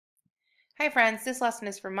Hi friends, this lesson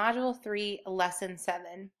is for Module 3, Lesson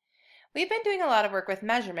 7. We've been doing a lot of work with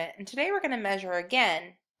measurement, and today we're going to measure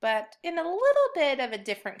again, but in a little bit of a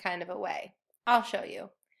different kind of a way. I'll show you.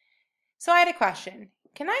 So I had a question.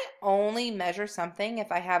 Can I only measure something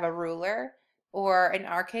if I have a ruler, or in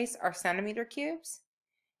our case, our centimeter cubes?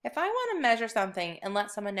 If I want to measure something and let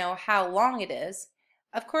someone know how long it is,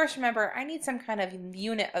 of course, remember, I need some kind of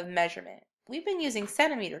unit of measurement. We've been using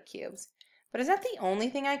centimeter cubes, but is that the only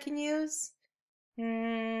thing I can use?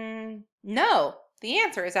 No. The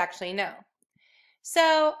answer is actually no.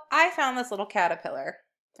 So I found this little caterpillar.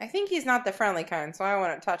 I think he's not the friendly kind, so I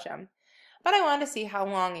wouldn't touch him. But I wanted to see how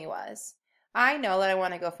long he was. I know that I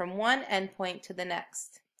want to go from one endpoint to the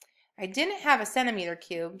next. I didn't have a centimeter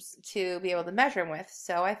cubes to be able to measure him with,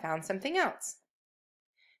 so I found something else.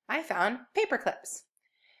 I found paper clips.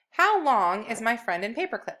 How long is my friend in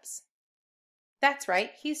paper clips? That's right,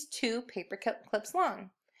 he's 2 paper clips long.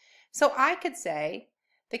 So I could say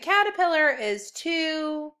the caterpillar is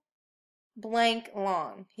 2 blank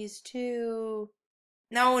long. He's 2,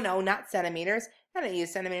 no, not centimeters. I don't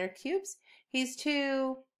use centimeter cubes. He's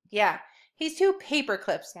 2 paper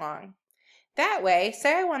clips long. That way,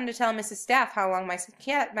 say I wanted to tell Mrs. Staff how long my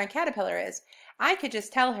caterpillar is, I could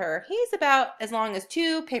just tell her he's about as long as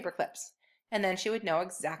 2 paper clips, and then she would know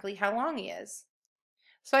exactly how long he is.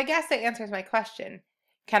 So I guess that answers my question.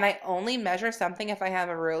 Can I only measure something if I have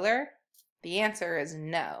a ruler? The answer is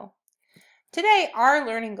no. Today, our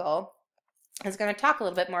learning goal is going to talk a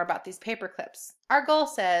little bit more about these paper clips. Our goal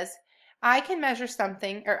says, I can measure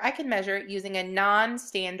something, or I can measure it using a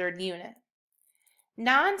non-standard unit.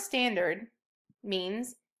 Non-standard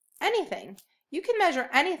means anything. You can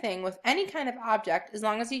measure anything with any kind of object as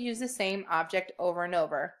long as you use the same object over and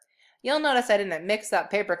over. You'll notice I didn't mix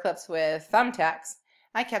up paper clips with thumbtacks.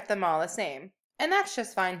 I kept them all the same. And that's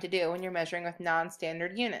just fine to do when you're measuring with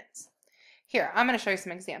non-standard units. Here, I'm going to show you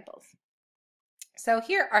some examples. So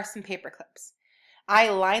here are some paper clips. I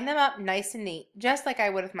line them up nice and neat, just like I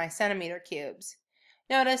would with my centimeter cubes.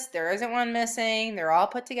 Notice there isn't one missing. They're all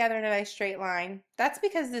put together in a nice straight line. That's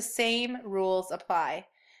because the same rules apply.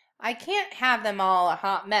 I can't have them all a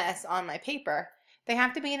hot mess on my paper. They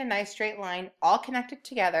have to be in a nice straight line, all connected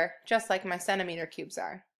together, just like my centimeter cubes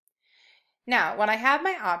are. Now, when I have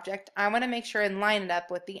my object, I want to make sure and line it up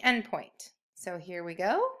with the endpoint. So here we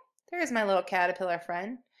go. There's my little caterpillar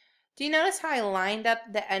friend. Do you notice how I lined up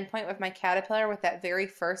the endpoint with my caterpillar with that very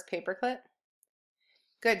first paper clip?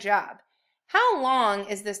 Good job. How long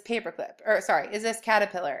is this is this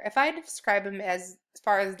caterpillar? If I describe him as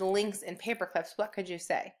far as the links in paper clips, what could you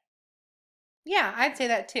say? Yeah, I'd say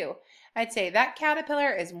that too. I'd say that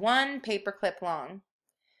caterpillar is 1 paper clip long.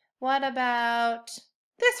 What about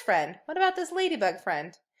this friend? What about this ladybug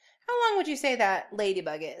friend? How long would you say that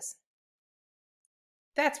ladybug is?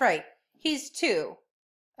 That's right. He's 2.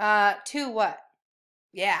 2 what?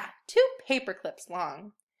 Yeah, 2 paper clips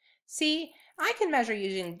long. See, I can measure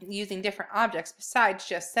using different objects besides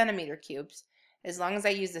just centimeter cubes, as long as I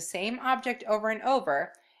use the same object over and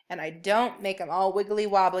over, and I don't make them all wiggly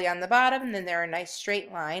wobbly on the bottom, and then they're a nice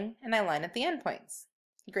straight line, and I line at the endpoints.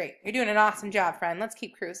 Great, you're doing an awesome job, friend. Let's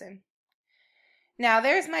keep cruising. Now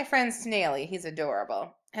there's my friend Snaily. He's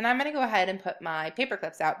adorable. And I'm going to go ahead and put my paper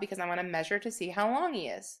clips out because I want to measure to see how long he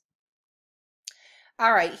is.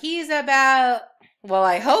 All right, he's about, well,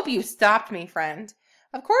 I hope you stopped me, friend.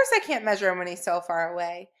 Of course I can't measure him when he's so far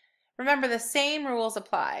away. Remember, the same rules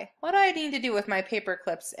apply. What do I need to do with my paper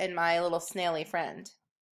clips and my little snaily friend?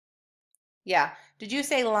 Yeah, did you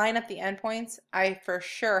say line up the endpoints? I for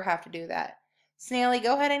sure have to do that. Snaily,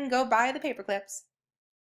 go ahead and go buy the paper clips.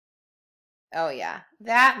 Oh yeah,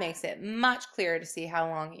 that makes it much clearer to see how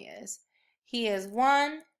long he is. He is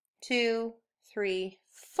 1, 2, 3,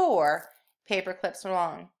 4 paper clips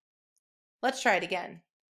long. Let's try it again.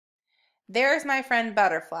 There's my friend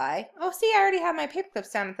Butterfly. Oh, see, I already have my paper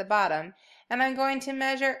clips down at the bottom, and I'm going to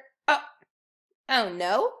measure, oh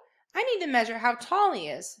no, I need to measure how tall he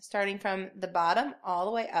is, starting from the bottom all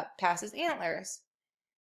the way up past his antlers.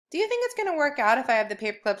 Do you think it's going to work out if I have the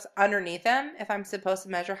paper clips underneath him, if I'm supposed to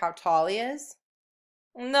measure how tall he is?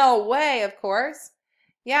 No way, of course.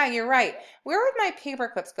 Yeah, you're right. Where would my paper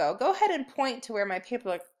clips go? Go ahead and point to where my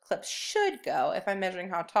paper clips should go if I'm measuring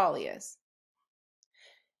how tall he is.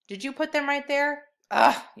 Did you put them right there?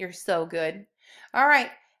 Ugh, you're so good. All right,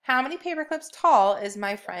 how many paper clips tall is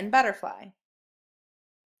my friend Butterfly?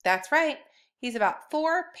 That's right. He's about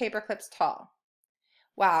 4 paper clips tall.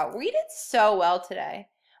 Wow, we did so well today.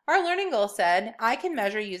 Our learning goal said I can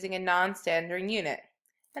measure using a non-standard unit.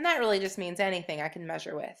 And that really just means anything I can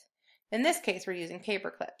measure with. In this case, we're using paper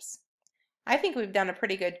clips. I think we've done a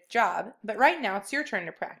pretty good job, but right now it's your turn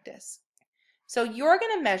to practice. So you're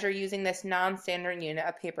going to measure using this non-standard unit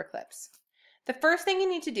of paper clips. The first thing you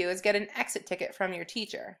need to do is get an exit ticket from your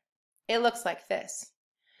teacher. It looks like this.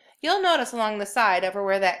 You'll notice along the side over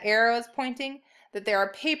where that arrow is pointing that there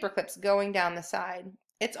are paper clips going down the side.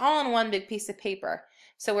 It's all in one big piece of paper.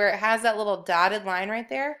 So where it has that little dotted line right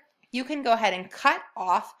there, you can go ahead and cut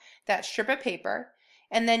off that strip of paper,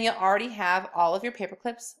 and then you'll already have all of your paper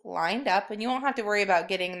clips lined up, and you won't have to worry about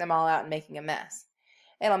getting them all out and making a mess.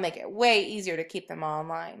 It'll make it way easier to keep them all in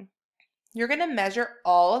line. You're going to measure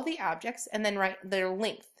all of the objects and then write their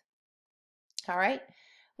length. All right?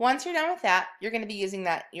 Once you're done with that, you're going to be using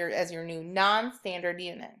that as your new non-standard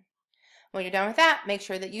unit. When you're done with that, make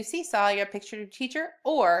sure that you seesaw your picture to teacher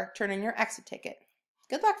or turn in your exit ticket.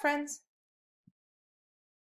 Good luck, friends.